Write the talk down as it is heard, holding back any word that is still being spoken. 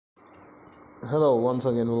Hello, once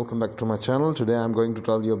again, welcome back to my channel. Today I'm going to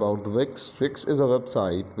tell you about the Wix. Wix is a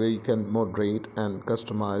website where you can moderate and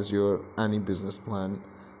customize your any business plan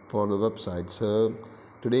for the website. So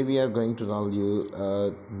today we are going to tell you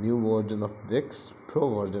a new version of Wix,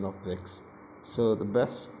 pro version of Wix. So the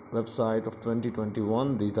best website of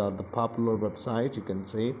 2021, these are the popular websites. You can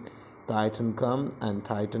say Titan Come and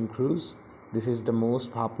Titan Cruise. This is the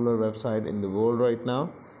most popular website in the world right now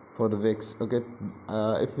for the Wix. Okay,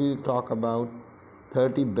 if we talk about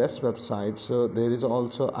 30 best websites, so there is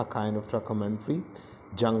also a kind of documentary.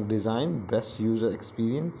 Junk Design, best user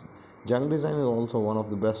experience. Junk Design is also one of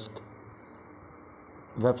the best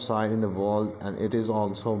website in the world, and it is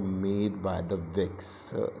also made by the Wix.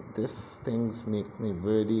 So these things make me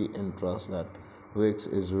very interested that Wix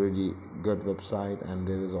is really good website, and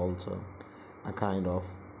there is also a kind of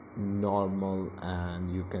normal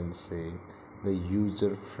and you can say the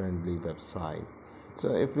user friendly website.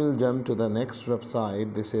 So if we'll jump to the next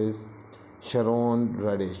website, this is Sharon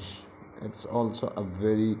Radish. It's also a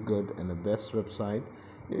very good and a best website.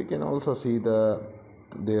 You can also see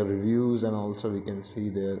their reviews, and also we can see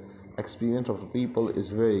their experience of the people is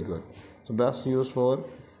very good. So best used for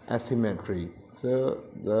asymmetry. So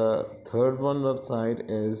the third one website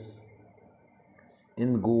is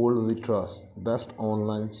In Gold We Trust, best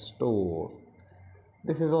online store.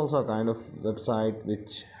 This is also a kind of website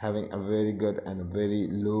which having a very good and a very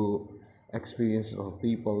low experience of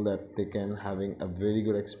people, that they can having a very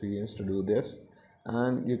good experience to do this.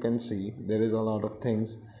 And you can see there is a lot of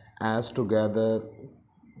things as together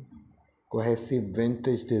cohesive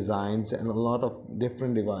vintage designs and a lot of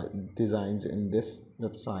different designs in this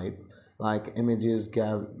website, like images,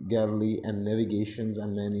 gallery and navigations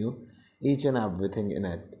and menu, each and everything in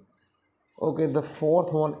it. Okay, the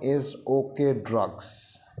fourth one is OK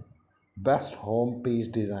Drugs, best home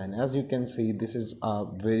page design. As you can see, this is a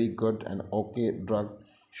very good and OK drug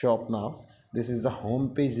shop now. This is the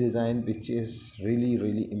home page design which is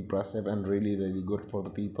really impressive and really good for the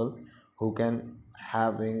people who can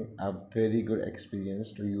having a very good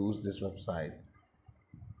experience to use this website.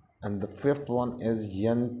 And the fifth one is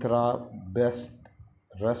Yantra, best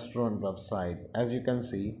restaurant website. As you can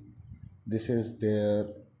see, this is their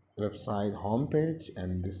website homepage,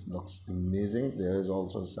 and this looks amazing. There is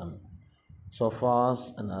also some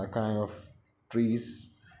sofas and a kind of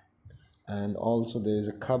trees, and also there is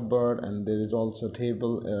a cupboard, and there is also a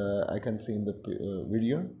table I can see in the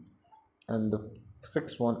video. And the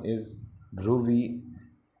sixth one is Groovy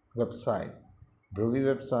website. Groovy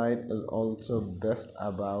website is also best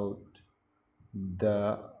about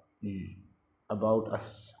the about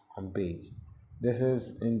us homepage. This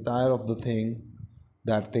is entire of the thing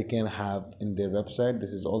that they can have in their website. This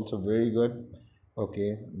is also very good.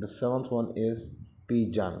 Okay, the seventh one is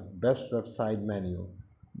Pigeon, best website menu.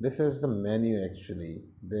 This is the menu. Actually,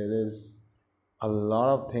 there is a lot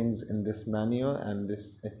of things in this menu, and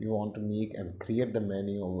this, if you want to make and create the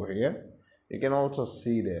menu over here, you can also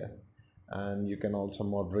see there, and you can also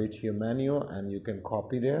moderate your menu and you can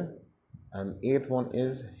copy there. And eighth one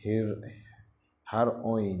is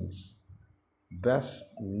Heroines, best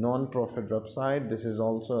non-profit website. This is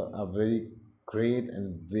also a very great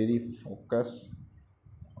and very focus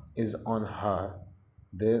is on her.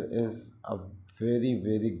 There is a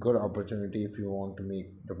very good opportunity if you want to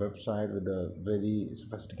make the website with a very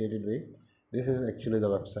sophisticated way. This is actually the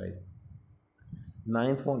website.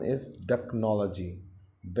 Ninth one is Technology,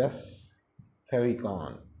 best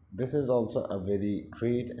Favicon. This is also a very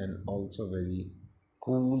great and also very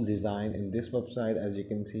cool design in this website. As you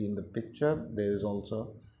can see in the picture, there is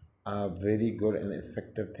also a very good and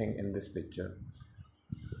effective thing in this picture.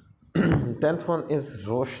 10th one is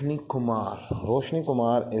Roshni Kumar. Roshni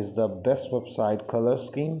Kumar is the best website color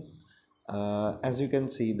scheme. As you can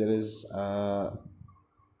see, there is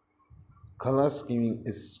color scheming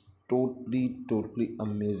is totally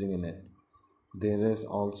amazing in it. There is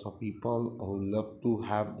also people who love to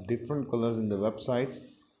have different colors in the websites.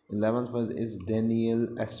 11th one is Daniel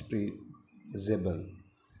Estri Zebel.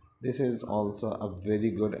 This is also a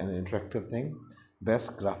very good and interactive thing.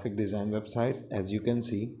 Best graphic design website. As you can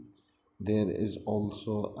see, there is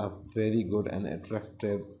also a very good and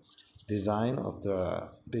attractive design of the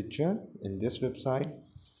picture in this website.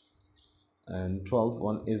 And 12th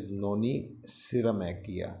one is Noni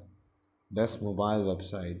Siramakia, best mobile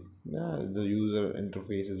website. The user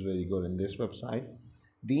interface is very good in this website.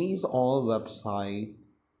 These all websites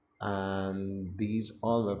are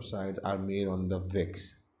made on the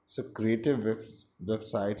Wix. So creative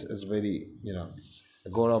websites is very a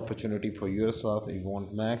good opportunity for yourself. If you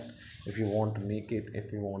want Mac, if you want to make it,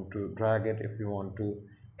 if you want to drag it, if you want to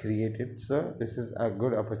created. So this is a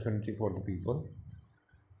good opportunity for the people.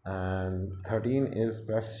 And 13 is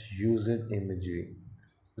best used imagery.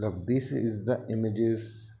 Look, this is the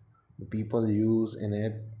images the people use in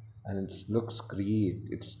it, and it looks great.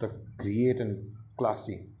 It's the great and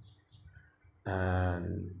classy.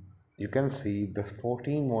 And you can see the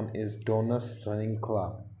 14 one is Donors Running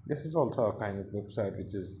Club. This is also a kind of website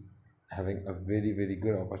which is having a very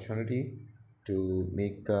good opportunity to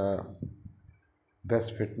make the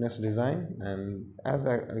best fitness design. And as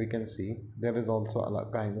we can see, there is also a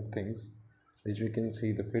lot kind of things which we can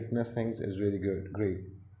see. The fitness things is really good, great.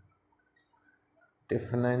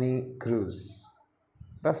 Tiffany Cruz,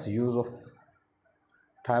 best use of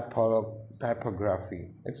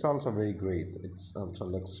typography. It's also very great. It's also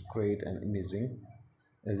looks great and amazing,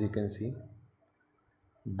 as you can see.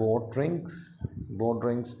 Board drinks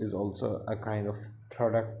is also a kind of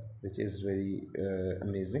product which is very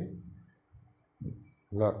amazing.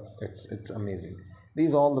 Look, it's amazing.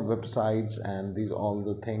 These all the websites and these all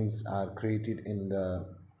the things are created in the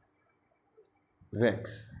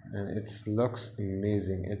Wix, and it looks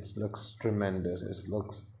amazing. It looks tremendous. It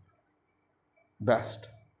looks best.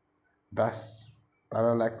 Best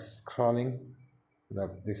parallax scrolling.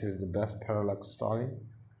 Look, this is the best parallax scrolling,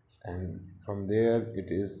 and from there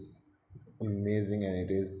it is amazing and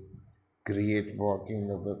it is great working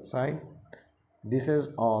the website. This is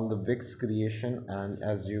all the Wix creation, and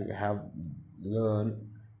as you have learned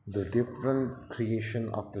the different creation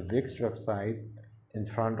of the Wix website in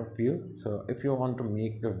front of you. So if you want to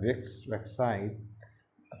make the Wix website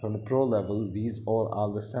from the pro level, these all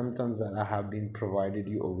are the symptoms that I have been provided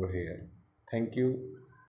you over here. Thank you.